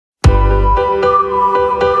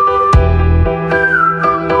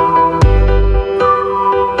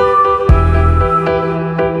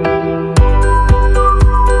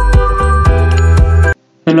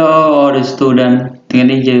Hello all the students ថ្ងៃ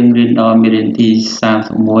នេះយើងរៀនដល់មេរៀនទី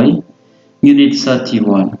31 Unit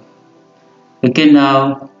 31 Okay now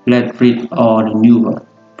let's read all the new words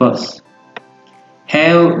first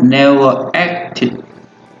have never acted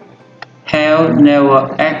have never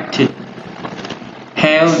acted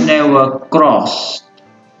have never crossed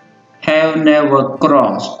have never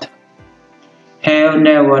crossed have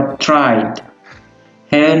never tried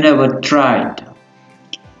have never tried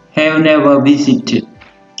have never visited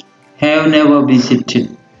have never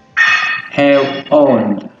visited, have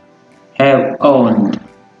owned, have owned,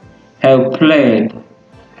 have played,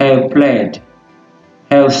 have played,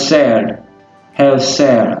 have sailed, have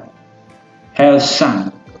sailed, have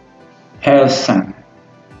sung, have sung.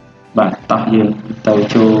 បាទតោះយើងទៅ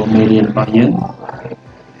ចូលមេរៀនរបស់យើង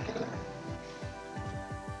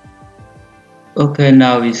Okay,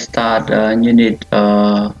 now we start unit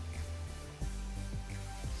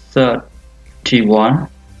 31.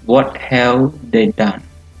 What have they done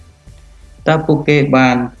តើពួកគេបា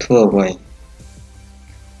នធ្វើអ្វី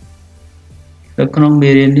នៅក្នុងមេ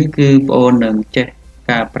រៀននេះគឺបងប្អូននឹងចេះ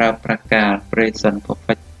ការប្រើប្រាស់ការ present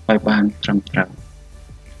perfect ឲ្យបានត្រឹមត្រូវ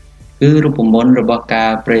គឺរូបមន្តរបស់កា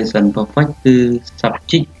រ present perfect គឺ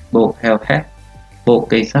subject បូក have had បូក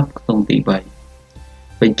កិច្ចសព្ទក្នុងទី3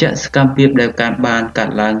បញ្ជាក់សកម្មភាពដែលបានកើត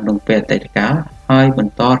ឡើងក្នុងពេលអតីតកាលហើយប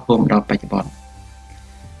ន្តរហូតដល់បច្ចុប្បន្ន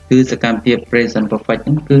គឺសកម្មភាព present perfect ហ្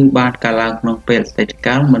នឹងគឺបានកើតឡើងក្នុងពេលអតីត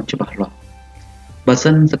កាលមិនច្បាស់លាស់បើ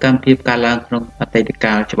សិនសកម្មភាពកើតឡើងក្នុងអតីត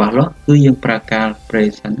កាលច្បាស់លាស់គឺយើងប្រើការ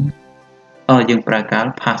present យើងប្រើការ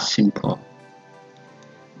past simple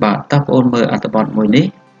បាទតើបងប្អូនមើលអត្ថបទមួយនេះ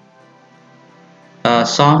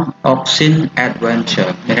Song of Sin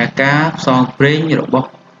Adventure មានការផ្សងព្រេងរបស់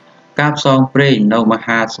ការផ្សងព្រេងនៅម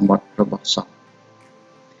ហាសមុទ្ររបស់សង្ឃ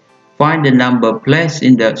Find the number place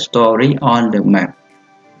in the story on the map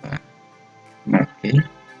Okay.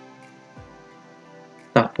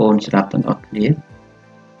 តើបងប្អូនស្ដាប់ទាំងអស់គ្នា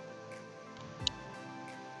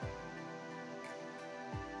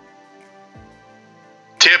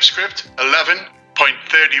Tape script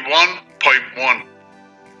 11.31.1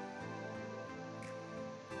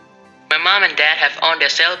 My mom and dad have owned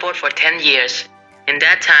their sailboat for 10 years. In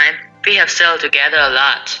that time, we have sailed together a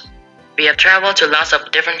lot. We have traveled to lots of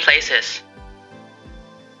different places.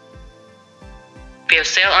 We have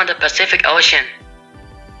sailed on the Pacific Ocean.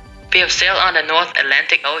 We have sailed on the North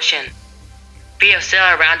Atlantic Ocean. We have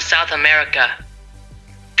sailed around South America.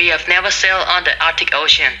 We have never sailed on the Arctic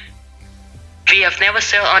Ocean. We have never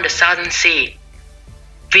sailed on the Southern Sea.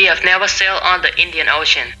 We have never sailed on the Indian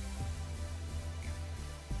Ocean.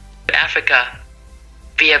 Africa.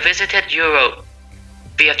 We have visited Europe.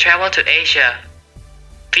 We have traveled to Asia.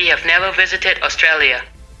 We have never visited Australia.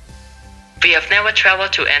 We have never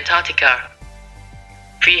traveled to Antarctica.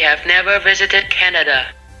 We have never visited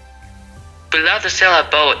Canada. We love to sail a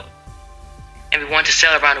boat, and we want to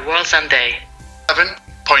sail around the world someday.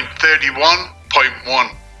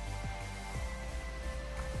 11.31.1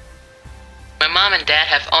 My mom and dad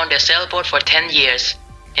have owned their sailboat for 10 years.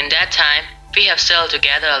 In that time, we have sailed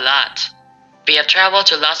together a lot. We have traveled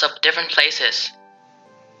to lots of different places.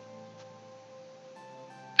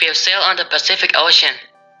 We have sailed on the Pacific Ocean.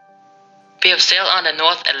 We have sailed on the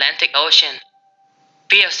North Atlantic Ocean.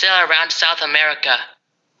 We have sailed around South America.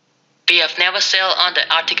 We have never sailed on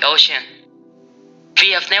the Arctic Ocean.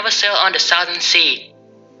 We have never sailed on the Southern Sea.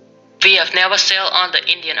 We have never sailed on the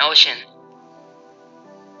Indian Ocean.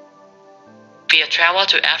 We have traveled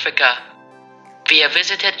to Africa. We have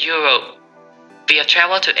visited Europe. We have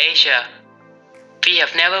traveled to Asia. We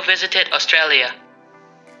have never visited Australia.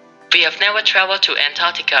 We have never traveled to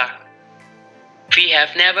Antarctica. We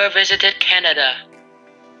have never visited Canada.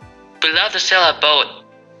 We love to sail a boat,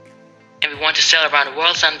 and we want to sail around the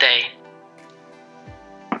world someday.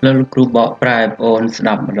 លោកគ្រូបកប្រែបងប្អូនស្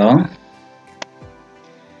ដាប់ម្ដង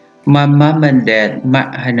My mom and dad ម៉ា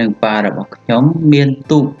ក់ហើយនិងប៉ារបស់ខ្ញុំមាន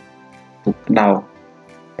ទូកក្តោបរ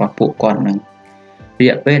បស់ពួកគាត់នឹងរ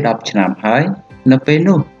យៈពេល10ឆ្នាំហើយនៅពេល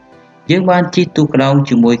នោះយើងបានជិះទូកក្តោង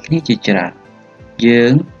ជាមួយគ្នាជាច្រើនយើ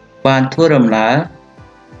ងបានធ្វើដំណើរ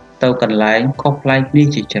ទៅកន្លែងខុសប្លែកគ្នា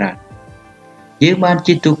ជាច្រើនយើងបាន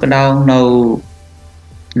ជិះទូកក្តោងនៅ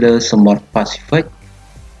លើសមុទ្រ Pacific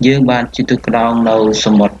យើងបានជិះទូកក្តោងនៅស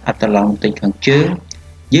មុទ្រ Atlantic ខាងជើង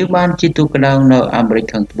យើងបានជិះទូកក្តោងនៅអាមេរិក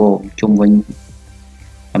ខាងត្បូងជុំវិញ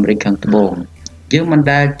អាមេរិកខាងត្បូងយើងមិន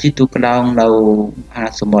ដែលជិះទូកក្តោងនៅមហា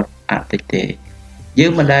សមុទ្រអាកតិកទេយើ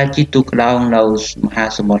ងមិនដែលជិះទូកក្តោងនៅមហា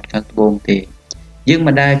សមុទ្រខាងត្បូងទេយើង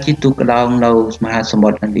មិនដែលជិះទូកក្តោងនៅមហាសមុ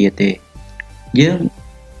ទ្រឥណ្ឌាទេយើង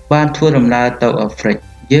បានធ្វើដំណើរទៅអាហ្វ្រិក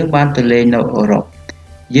យើងបានទៅលេងនៅអឺរ៉ុប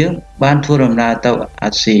យើងបានធ្វើដំណើរទៅអា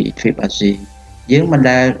ស៊ីទ្វីបអាស៊ី យើងមិន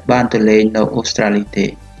ដែលបានទៅលេងនៅអូស្ត្រាលីទេ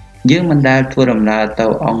យើងមិនដែលធ្វើដំណើរទៅ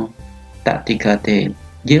អង្គតាទីកាទេ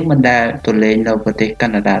យើងមិនដែលទៅលេងនៅប្រទេសកា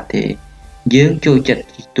ណាដាទេយើងចូលចិត្ត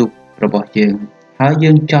ជិះទូករបស់យើងហើយ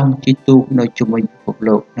យើងចង់ជិះទូកនៅជាមួយពិភព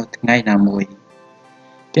លោកនៅថ្ងៃណាមួយ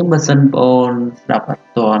ចឹងបើសិនបងប្អូនស្ដាប់អត់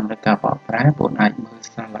ទាន់នៅការបកប្រែបងប្អូនអាចមើល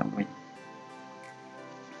សារឡើងវិញ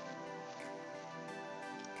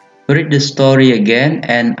Read the story again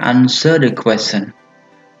and answer the question.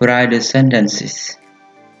 Write the sentences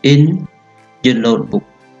in your notebook.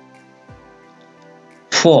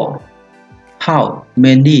 4. How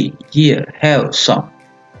many years have some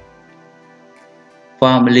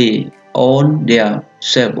family own their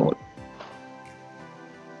sailboat?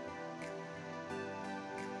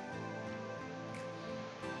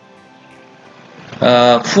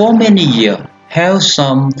 For many years, have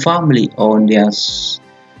some family own their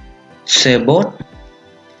sailboat?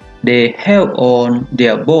 They have owned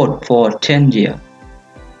their boat for 10 years.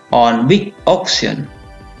 On which ocean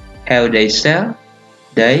have they sailed?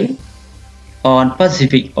 They on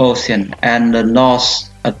Pacific Ocean and the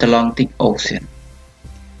North Atlantic Ocean.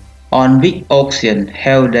 On which ocean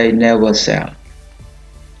have they never sailed?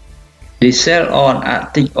 They sail on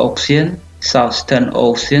Arctic Ocean, Southern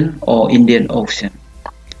Ocean or Indian Ocean.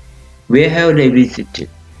 Where have they visited?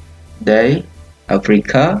 They,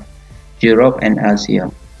 Africa, Europe and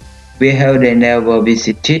Asia. Where have they never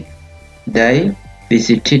visited? They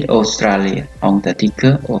visited Australia,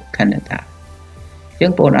 Antarctica or Canada. ចឹ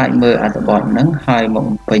ងបងប្អូនអាចមើលអត្ថបទហ្នឹងហើយមក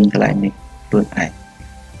បំពេញកន្លែងនេះខ្លួនឯង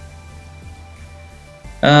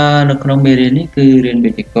នៅក្នុងមេរៀននេះគឺរៀន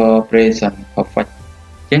វេយ្យាករណ៍ present perfect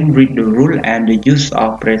ចឹង read the rule and the use of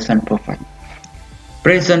present perfect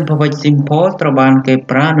present perfect simple ត្រូវបានគេ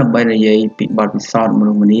ប្រើដើម្បីនិយាយពីបទពិសោធន៍ម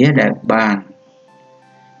នុស្សម្នាដែល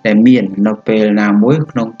មាននៅពេលណាមួយ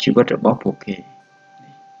ក្នុងជីវិតរបស់ពួកគេ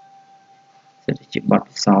សិទ្ធិជាបទ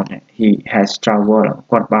ពិសោធន៍ He has traveled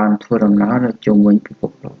គាត់បានធ្វើដំណើរទៅជុំវិញពិភ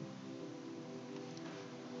ពលោក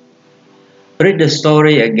Read the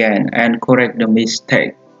story again and correct the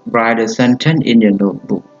mistake. Write the sentence in your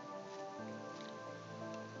notebook.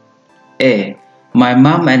 A. My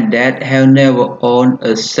mom and dad have never owned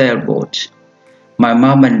a sailboat. My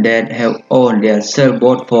mom and dad have owned their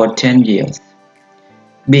sailboat for 10 years.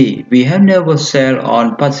 B. We have never sailed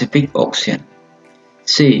on Pacific Ocean.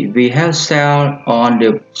 C. We have sailed on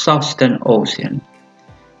the Southern Ocean.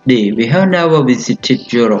 D. We have never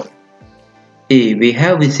visited Europe. E. We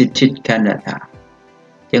have visited Canada.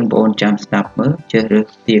 ចឹងបងប្អូនចាំស្ដាប់មើលចេះរើស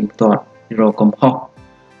ទៀងទាត់រកកំហុស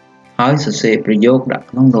ហើយសរសេរប្រយោគដាក់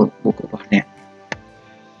ក្នុង notebook របស់អ្នក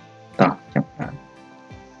តោះចាប់បាន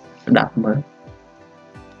ស្ដាប់មើល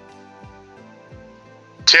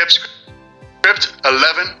Tip script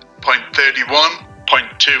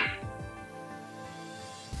 11.31.2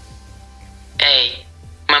 A.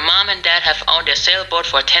 My mom and dad have owned their sailboat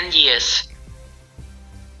for 10 years.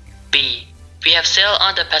 B. We have sailed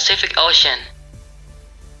on the Pacific Ocean.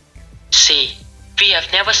 C. We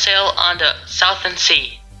have never sailed on the Southern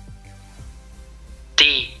Sea.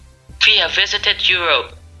 D. We have visited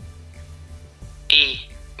Europe. E.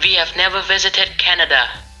 We have never visited Canada.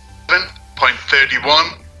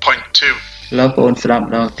 11.31.2 លោកបងប្អូនស្ដាប់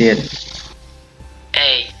ដល់ទៀត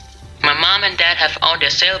A. My mom and dad have owned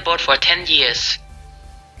their sailboat for 10 years.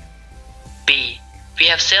 B. We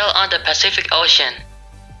have sailed on the Pacific Ocean.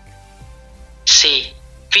 C.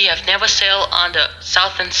 We have never sailed on the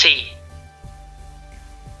Southern Sea.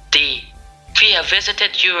 D. We have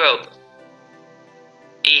visited Europe.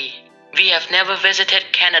 E. We have never visited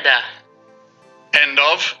Canada. End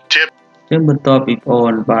of tip ចឹងបន្ទាប់ពីបងប្អូ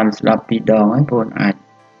នបានស្ដាប់ពីរដងហើយបងប្អូនអាច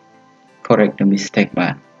correct the mistake បា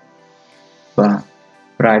នបាទ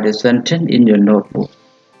write the sentence in your notebook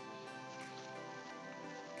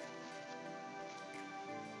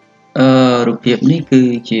រូបភាពនេះគឺ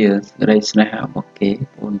ជាសេរីស្នេហារបស់គេបង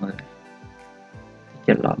ប្អូនមើល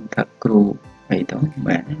ច្រឡំថាគ្រូអីទៅ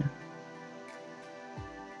មែនទេណា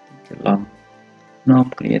ច្រឡំនាំ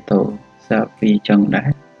គ្នាទៅសាពីចឹងដែរ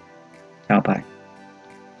ចាប់ហើយ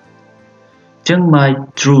ចឹង my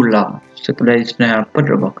true love សេចក្តីស្នេហាពិត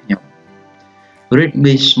របស់ខ្ញុំ read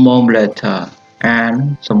me small letter អាន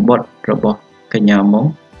សម្បត្តិរបស់កញ្ញាមុំ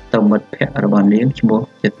ទៅមិត្តភក្តិរបស់នាងឈ្មោះ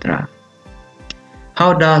ចិត្រា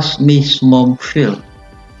How does Miss Mom feel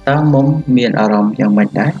តើមុំមានអារម្មណ៍យ៉ាងម៉េច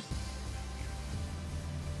ដែរ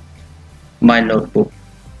My notebook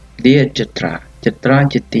Dear Chitra ចិត្រា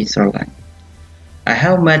ជាទីស្រឡាញ់ I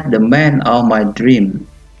have met the man of my dream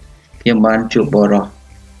ខ្ញុំបានជួបបុរស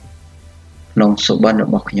ក្នុងសុបិនរ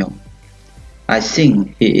បស់ខ្ញុំ I think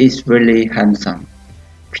he is really handsome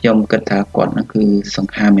ខ្ញុំគិតថាគាត់នឹងគឺស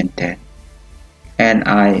ង្ហាមែនតើ and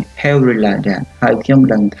I have realized that ហើយខ្ញុំ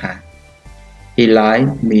ដឹងថា he lied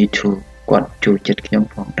me too គាត់ចូលចិត្តខ្ញុំ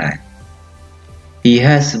ផងដែរ he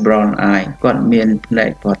has brown eye គាត់មានភ្នែក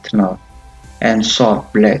ពណ៌ត្នោត and short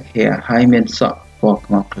black hair ហើយមានសក់ពណ៌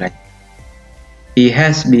ខ្មៅខ្លាច់ he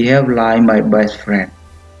has behaved like my best friend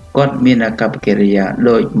គាត់មានអាកប្បកិរិយា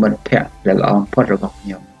ដូចមិត្តភក្តិដែលល្អបំផុតរបស់ខ្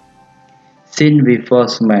ញុំ since we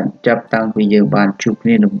first met ចាប់តាំងពីយើងបានជួបគ្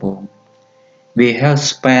នាដំបូង we have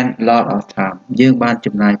spent a lot of time យើងបាន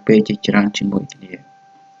ចំណាយពេលជាច្រើនជាមួយគ្នា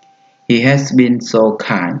he has been so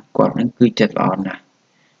kind គាត់នឹងគឺចិត្តល្អណាស់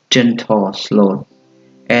gentle slow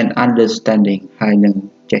and understanding ហើយនឹង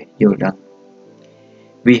ចេះយល់ដឹង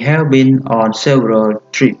we have been on several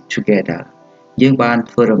trips together យើងបាន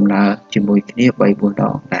ធ្វើដំណើរជាមួយគ្នា 3-4 ដ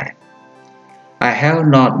ងដែរ I have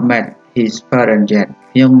not met his parents yet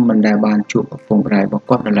ខ្ញុំមិនដែលបានជួបឪពុកម្ដាយរបស់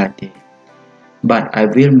គាត់នៅឡើយទេ but I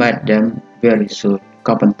will meet them very soon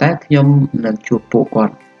ក៏ប៉ុន្តែខ្ញុំនឹងជួបពួកគា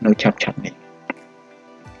ត់នៅឆាប់ៗនេះ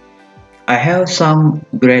I have some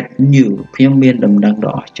great news ខ្ញុំមានដំណឹង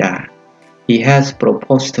ដ៏អស្ចារ្យ He has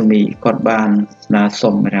proposed to me គាត់បានស្នើ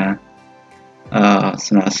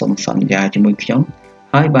សុំសន្យាជាមួយខ្ញុំ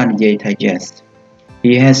ហើយបាននិយាយថា yes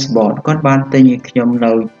He has bought គាត់បានទិញឲ្យខ្ញុំ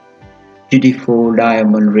នៅ beautiful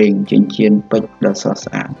diamond ring ចិញ្ចៀនពេជ្រដ៏ស្រស់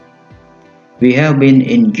ស្អាត We have been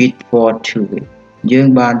engaged for 2 weeks យើង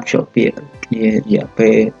បានភ្ជាប់ពាក្យគ្នារយៈ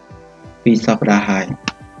ពេល2សប្តាហ៍ហើយ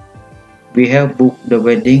We have booked the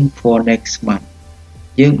wedding for next month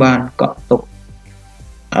យើងបានកក់ទុក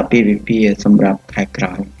អាពាហ៍ពិពាហ៍សម្រាប់ខែក្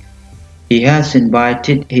រោយ He has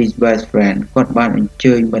invited his best friend គាត់បានអញ្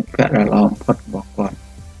ជើញមិត្តភក្តិដ៏ល្អបំផុតរបស់គាត់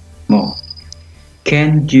មក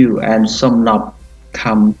Can you and Somnop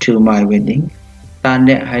come to my wedding តើ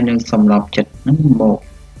អ្នកហើយនឹងសំណប់ចិត្តនឹងមក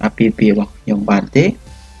អាពាហ៍ពិពាហ៍របស់ខ្ញុំបានទេ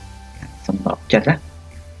សំណប់ចិត្តណា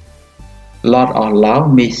Lot of love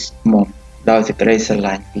Miss Mom ដោយសេចក្តីស្រ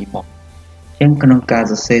ឡាញ់ពីមុខអញ្ចឹងក្នុងការ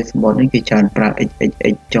សរសេរសម្បត្តិនេះគេច្រើនប្រើ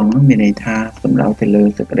xxx ចុងនោះមានន័យថាសំដៅទៅលើ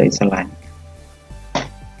សេចក្តីស្រឡាញ់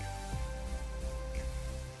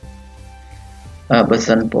បើ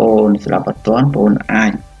សិនបងប្អូនស្ដាប់អត់ទាន់បងប្អូនអា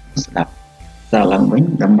ចស្ដាប់សារឡើងវិញ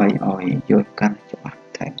ដើម្បីឲ្យយល់កាន់ច្បាស់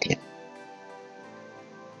ថែមទៀត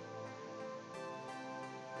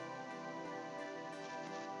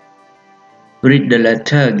Read the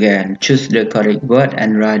letter again. Choose the correct word and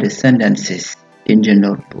write the sentences in your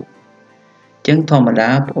notebook. ចឹងធម្មតា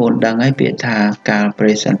បងប្អូនដឹងហើយពាក្យថាការ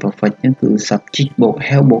present perfect ហ្នឹងគឺ subject បូក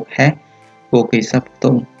have បូក has បូកគេសព្ទខ្ទ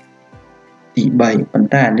ង់ទី3ប៉ុន្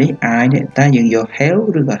តែអានេះ I នេះតើយើងយក have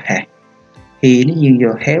ឬក៏ has he នេះយើងយ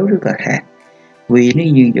ក have ឬក៏ has we នេះ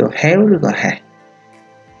យើងយក have ឬក៏ has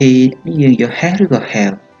he នេះយើងយក has ឬក៏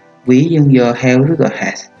have we យើងយក have ឬក៏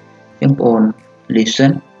has ចឹងបងប្អូន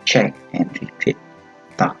listen check and repeat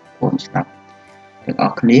តោះបងប្អូនស្ដាប់ទាំងអ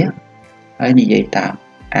ស់គ្នាហើយនិយាយតាម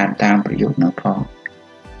អានតាមប្រយោគនោះផង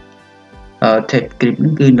text script ហ្នឹ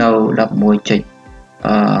ងគឺនៅ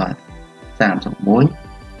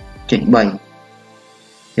 11.31.3 ចឹងបង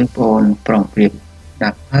ប្អូនប្រុងប្រៀបស្ដា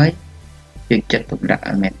ប់ហើយយកចិត្តទុកដាក់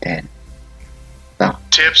ឲ្យមែនតើតោះ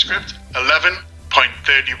Tape script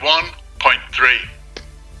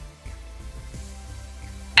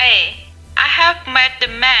 11.31.3 A. I have met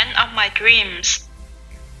the man of my dreams.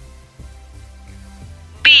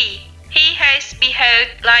 B. He has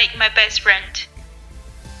behaved like my best friend.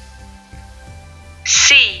 C.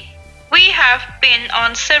 We have been on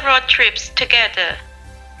several trips together.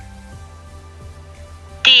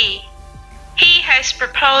 D. He has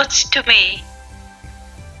proposed to me.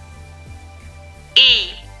 E.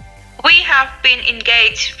 We have been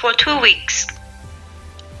engaged for 2 weeks.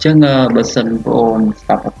 ចឹងបើសិនបងប្អូនស្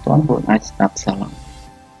ដាប់អត់ទាន់បងអាចស្ដាប់សាឡង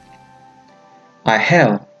I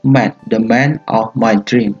have met the man of my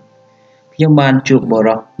dream ខ្ញុំបានជួបបុរ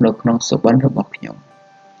សនៅក្នុងសុបិនរបស់ខ្ញុំ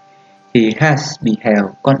He has behaved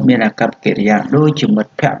គាត់មានអាកប្បកិរិយាដូចជាមិត្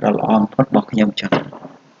តភក្តិដ៏ល្អបំផុតរបស់ខ្ញុំចឹង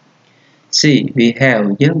C we have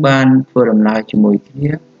យើងបានធ្វើដំណើរជាមួយគ្នា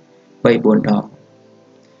 3-4 ដង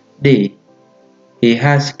D He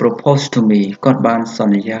has proposed to me គាត់បានស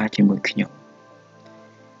ន្យាជាមួយខ្ញុំ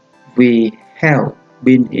We have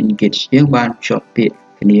been engaged យើងបានភ្ជាប់ពាក្យ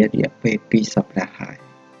គ្នារយៈពេល2សប្តាហ៍ហើយ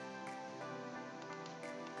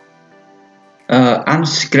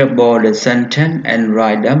Unscribble the sentence and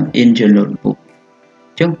write them in your notebook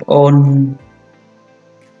ចឹងបងប្អូន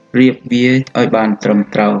រៀបវាឲ្យបានត្រឹម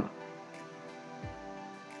ត្រូវ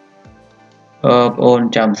បងប្អូន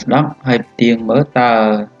ចាំស្ដាប់ហើយផ្ទៀងមើលតើ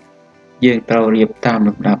យើងត្រូវរៀបតាម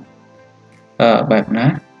លំដាប់បែបណា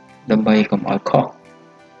ដើម្បីកុំឲ្យខុស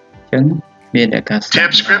ចឹងមានតែការស្ដាប់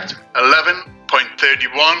Tape script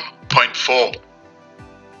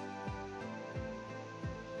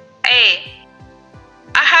 11.31.4 A.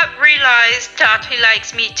 I have realized that he likes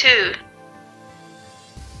me too.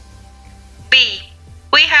 B.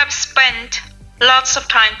 We have spent lots of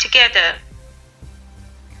time together.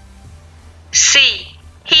 C.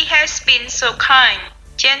 He has been so kind,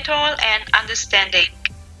 gentle and understanding.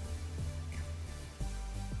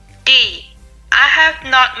 D. I have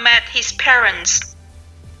not met his parents.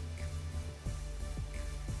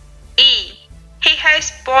 E. He has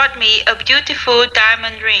bought me a beautiful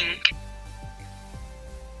diamond ring.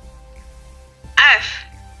 F.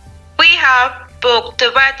 We have booked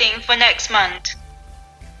the wedding for next month.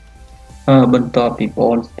 បន្ទាប់ពីបងប្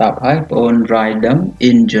អូនស្ដាប់ហើយបងប្អូន write them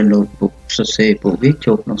in your notebook សរសេរពួកវា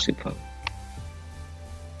ចូលក្នុងសៀវភៅ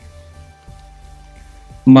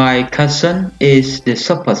My cousin is the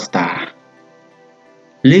superstar.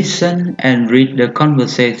 Listen and read the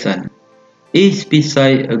conversation. Is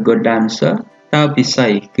Pisai a good dancer? តើ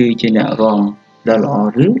Pisai គឺជាអ្នករាំដ៏ល្អ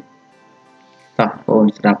ឬ តោះបងប្អូន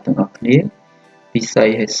ស្ដាប់ទាំងអស់គ្នា Pisai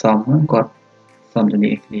ឲ្យសមគាត់សន្ទ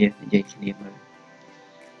នាគ្នានិយាយគ្នាមើល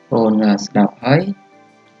បងស្ដាប់ហើយ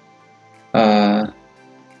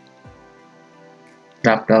ស្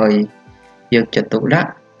ដាប់ដោយយកចិត្តទុកដា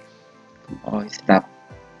ក់កុំឲ្យស្ដាប់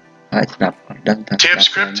ហើយស្ដាប់អត់ដឹងថា Tip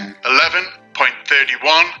script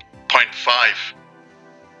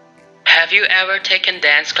 11.31.5 Have you ever taken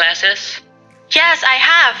dance classes? Yes, I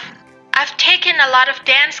have. I've taken a lot of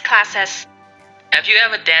dance classes. Have you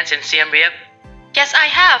ever danced in Siem Reap? Yes, I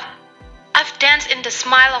have. I've danced in the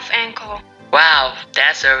Smile of Angkor. Wow,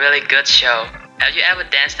 that's a really good show. Have you ever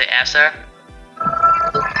danced the Apsara?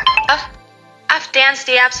 I've danced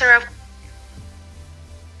the Apsara.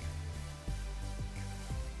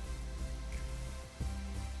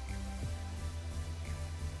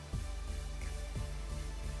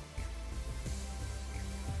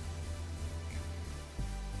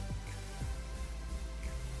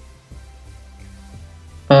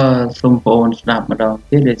 Some bones snap madam,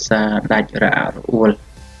 it is like all.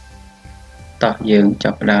 តោះយើង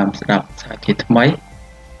ចាប់ផ្ដើមស្ដាប់សារជាថ្មី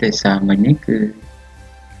ទេសារមិញនេះគឺ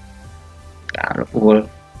ការរអួល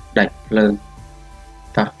ដាច់ភ្លើង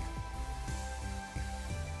តោះ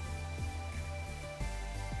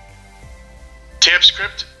Tip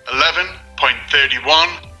script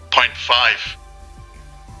 11.31.5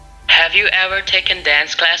 Have you ever taken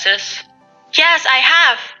dance classes? Yes, I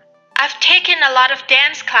have. I've taken a lot of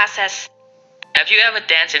dance classes. Have you ever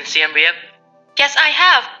danced in Siem Reap? Yes, I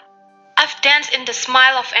have. I've danced in the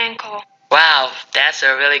Smile of Angkor. Wow, that's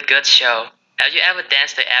a really good show. Have you ever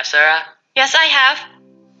danced the Apsara? Yes, I have.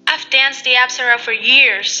 I've danced the Apsara for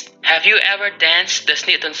years. Have you ever danced the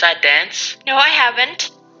Sneatunside dance? No, I haven't.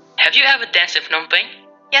 Have you ever danced in Phnom Penh?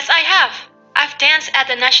 Yes, I have. I've danced at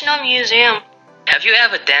the National Museum. Have you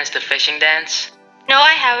ever danced the fishing dance? No,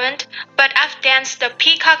 I haven't. But I've danced the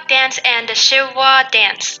peacock dance and the Shiva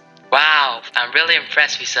dance. Wow, I'm really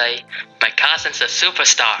impressed, Visay. My cousin's a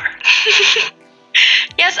superstar.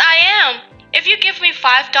 Yes, I am. If you give me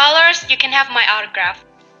 $5, you can have my autograph.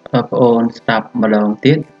 បងប្អូនស្ដាប់ម្ដង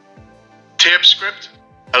ទៀត Tip script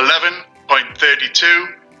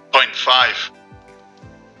 11.32.5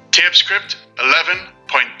 Tip script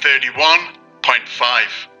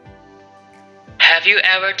 11.31.5 Have you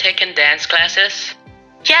ever taken dance classes?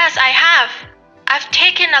 Yes, I have. I've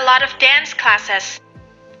taken a lot of dance classes.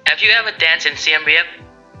 Have you ever danced in Siem Reap?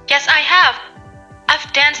 Yes, I have. I've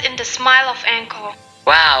danced in the Smile of Angkor.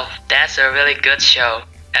 Wow, that's a really good show.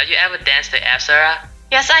 Have you ever danced the Apsara?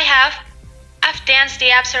 Yes, I have. I've danced the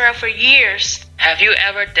Apsara for years. Have you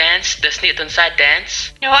ever danced the Sneatunside dance?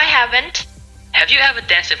 No, I haven't. Have you ever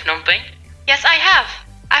danced in Phnom Penh? Yes, I have.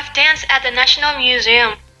 I've danced at the National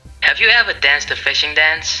Museum. Have you ever danced the fishing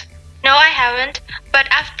dance? No, I haven't. But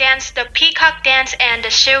I've danced the peacock dance and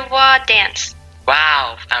the Shiva dance. Wow,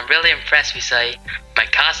 I'm really impressed, Visay. My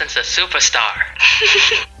cousin's a superstar.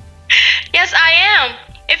 Yes, I am.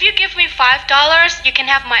 If you give me $5, you can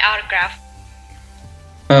have my autograph.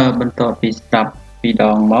 បន្ទាប់ពីស្ដាប់ពីរដ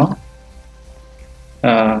ងមក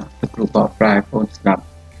លោកគ្រូបកប្រែបងស្ដាប់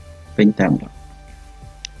ពេញតែម្ដង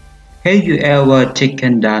Have you ever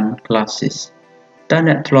taken dance classes តើ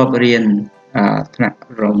អ្នកធ្លាប់រៀនថ្នាក់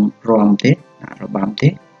រាំទេរបាំទេ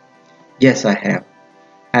Yes, I have.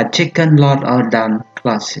 I've taken lot of dance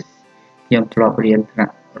classes ខ្ញុំធ្លាប់រៀនថ្នា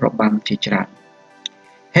ក់របាំជាច្រើន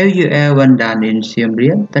Have you ever done in Siem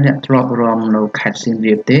Reap តើអ្នកធ្លាប់រាំនៅខេត្តសៀម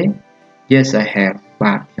រាបទេ Yes, I have.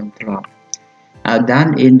 បាទខ្ញុំធ្លាប់ I've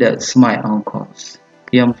done in the Smile Angkor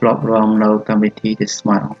ខ្ញុំធ្លាប់រាំនៅកម្មវិធី The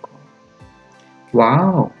Smile Angkor.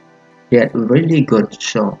 Wow, that's really good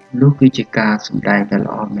show នោះគឺជាការសម្ដែងដ៏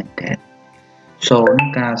ល្អមែនទែន show នឹង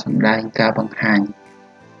ការសម្ដែងការបង្ហាញ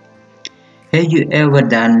Have you ever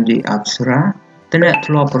done the Apsara តើអ្នក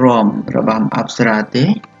ធ្លាប់រាំរបាំអប្សរាទេ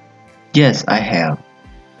Yes I have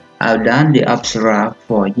I've done the Apsara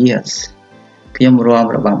for years ខ្ញុំរាំ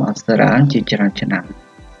របាំអប្សរាជាច្រើនឆ្នាំ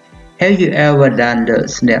Have you ever done the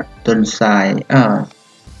ស្នាក់ទុនសាយ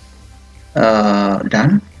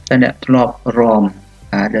done តើអ្នកធ្លាប់រាំ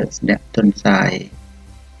the ស្នាក់ទុនសាយ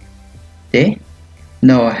ទេ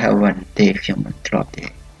No I haven't ទេខ្ញុំមិនធ្លាប់ទេ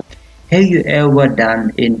Have you ever done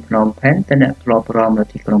in Phnom Penh តើអ្នកធ្លាប់រាំនៅ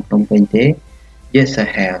ទីក្រុងភ្នំពេញទេ Yes I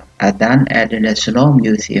have I've done at the National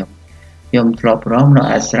Museum ខ្ញុំធ្លាប់រាំនៅ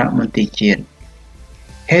អសរមន្ទីរជាតិ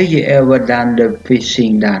Have you ever done the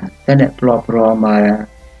fishing dance តើអ្នកធ្លាប់រាំ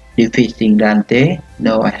the fishing dance ទេ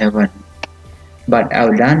No I haven't But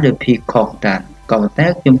I've done the peacock dance ក៏ប៉ុន្តែ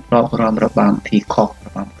ខ្ញុំធ្លាប់រាំរបាំ peacock រ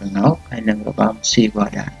បាំក្ងោកហើយនិងរបាំ Siva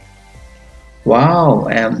dance Wow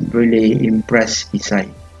I'm really impressed ពិសី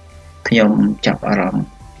ខ្ញុំចាប់អារម្មណ៍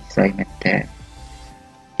ពិសីមែនតើ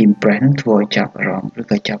impress នឹងធ្វើឲ្យចាប់អារម្មណ៍ឬ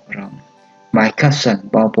ក៏ចាប់អារម្មណ៍ My cousin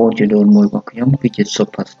បងប្អូនជីដូនមួយរបស់ខ្ញុំគឺជា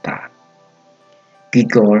superstar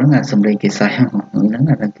Giggle ហ្នឹងអាសម្លេងគេសើចហ្នឹង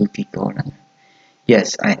អាហ្នឹងគឺ Giggle ហ្នឹង Yes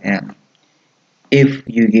I am If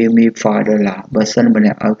you give me $5 បើសិនម្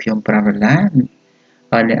នាក់ឲ្យខ្ញុំ$5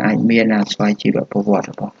ហើយអ្នកអាចមានស្វ័យជីវប្រវត្តិ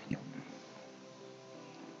របស់ខ្ញុំ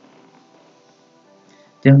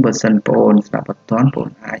ចឹងបើសិនបងប្អូនស្ដាប់អត់ទាន់បង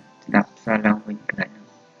អាចស្ដាប់សារឡើងវិញក៏ได้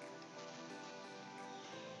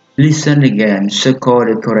Listen again circle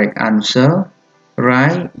the correct answer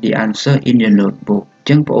write the answer in your notebook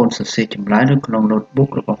ចឹងបងប្អូនសរសេរចម្លើយនៅក្នុង notebook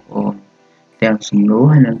របស់បងប្អូនទាំងសំណួរ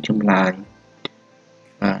ហើយនិងចម្លើយ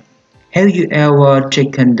បាទ Have you ever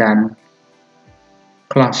taken dance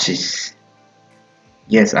classes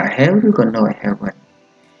Yes I have ឬក៏ No I haven't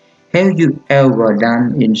Have you ever done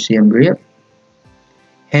in Siem Reap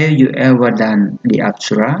Have you ever done the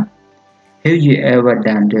Apsara Have you ever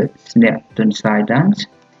done the Snack Tunsai dance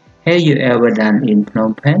Have you ever done in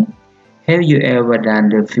Phnom Penh Have you ever done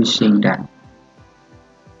the fishing dance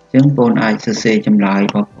ចឹងបងប្អូនអាចសរសេរចម្លើយ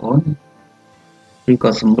បងប្អូនឬក៏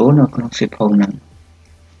សំណួរនៅក្នុងសៀវភៅហ្នឹង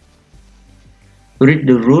Read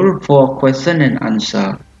the rule for question and answer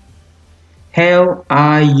Have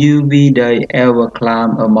they ever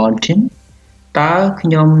climbed a mountain តើខ្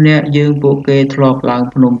ញុំអ្នកយើងពួកគេធ្លាប់ឡើង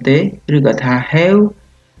ភ្នំទេឬក៏ថា Have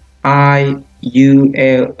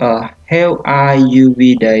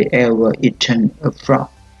they ever eaten a frog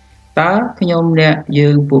តើខ្ញុំអ្នកយើ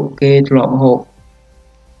ងពួកគេធ្លាប់ហូប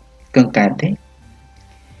កង្កែបទេ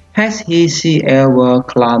Has she ever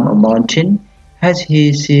climbed a mountain Has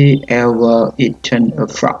she ever eaten a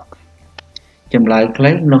frog ចម្លើយខ្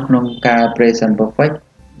លីនៅក្នុងការ present perfect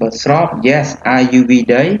បើស្រប Yes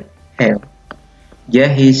they have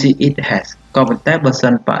Yeah she it has ក៏ប៉ុន្តែបើសិ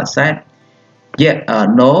នបសេធ Yeah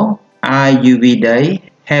no they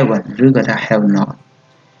haven't ឬក៏ថា have not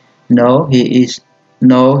No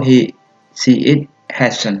she it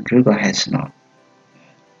hasn't ឬក៏ has not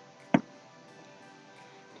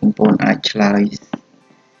បងប្អូនអាចឆ្លើយ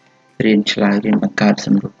រៀនបង្កើត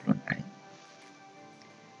សំណួរខ្លួនឯង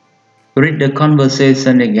Read the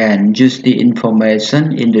conversation again use the information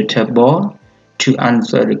in the table to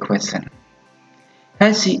answer the question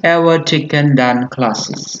Has she ever taken dance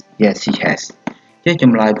classes Yes she has ជាច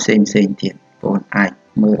ម្លើយផ្សេងទៀតបងប្អូនអាច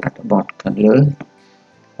មើលអត្ថបទខាងលើ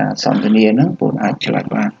សន្ទនាហ្នឹងបងប្អូនអាចឆ្លើយ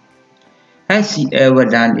បាន Has she ever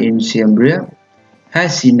done in Siem Reap Has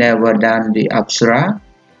she never done the Apsara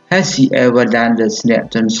Has she ever done the Snack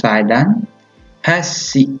Tunsai dance Has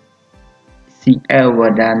she ever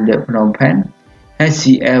done the Phnom Penh Has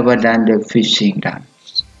she ever done the fishing dance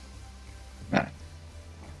បាទ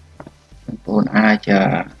បងប្អូនអាច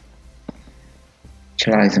ឆ្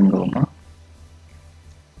លើយសំណួរមក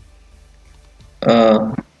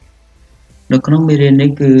នៅក្នុងមេរៀននេះ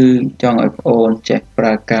គឺចង់ឲ្យបងប្អូនចេះប្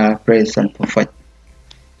រើការ present perfect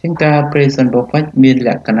ជាងការ present perfect មានល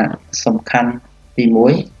ក្ខណៈសំខាន់ទី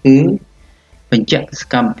1គឺបញ្ជាក់ស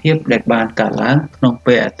កម្មភាពដែលបានកើតឡើងក្នុង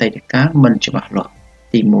ពេលអតីតកាលមិនច្បាស់លាស់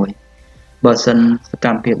ទី1បើសិនសក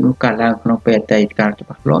ម្មភាពនោះកើតឡើងក្នុងពេលអតីតកាលច្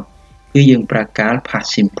បាស់លាស់គឺយើងប្រើកាល past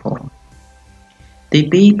simple ទី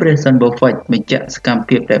2 present perfect បញ្ជាក់សកម្ម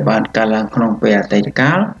ភាពដែលបានកើតឡើងក្នុងពេលអតីត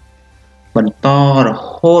កាលបន្តរ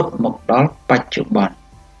ហូតមកដល់បច្ចុប្បន្ន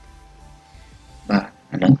បាទ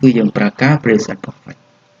អាហ្នឹងគឺយើងប្រើការ present perfect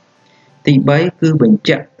ទី3គឺបញ្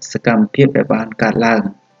ជាក់សកម្មភាពដែលបានកើតឡើង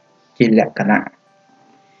ជាលក្ខណៈ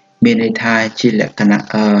មានន័យថាជាលក្ខណៈ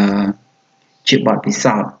ជាបទពិ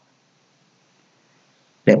សោធន៍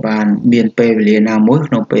ដែលបានមានពេលវេលាណាមួយ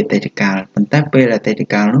ក្នុងពេលអតីតកាលប៉ុន្តែពេលអតីត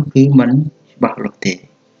កាលនោះគឺមិនច្បាស់លាស់ទេ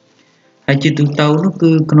ហើយជាទូទៅនោះ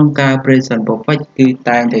គឺក្នុងការ present perfect គឺ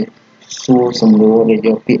តែងតែសួរសំណួរដែលយ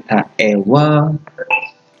កពាក្យថា ever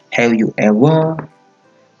have you ever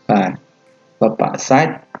បាទបបសា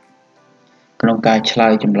ច់ក្នុងការឆ្លើ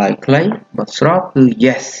យចម្លើយខ្លីបើស្របគឺ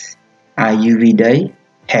yes I every day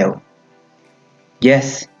have yes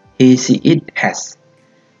he she it has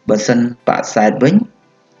បើសិនបកស្រាយវិញ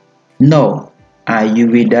no I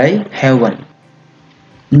every day haven't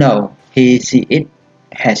no he she it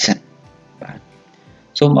hasn't បាទ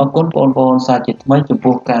សូមអរគុណបងប្អូនសាជាថ្មីចំ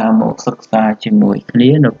ពោះការមកសិក្សាជាមួយគ្នា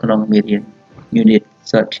នៅក្នុងមេរៀន Unit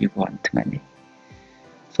 31 ថ្ងៃនេះ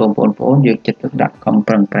សូមបងប្អូនយកចិត្តទុកដាក់ខំ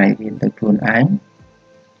ប្រឹងប្រែងរៀនដោយខ្លួនឯង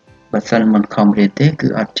បើសិនមិនខំរៀនទេគឺ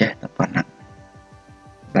អត់ចេះតែប៉ុណ្ណឹង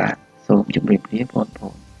បាទសូមជម្រាបលាបងប្អូ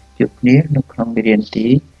នជួបគ្នានៅក្នុងមេរៀនទី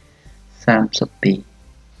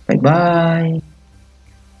32បាយបាយ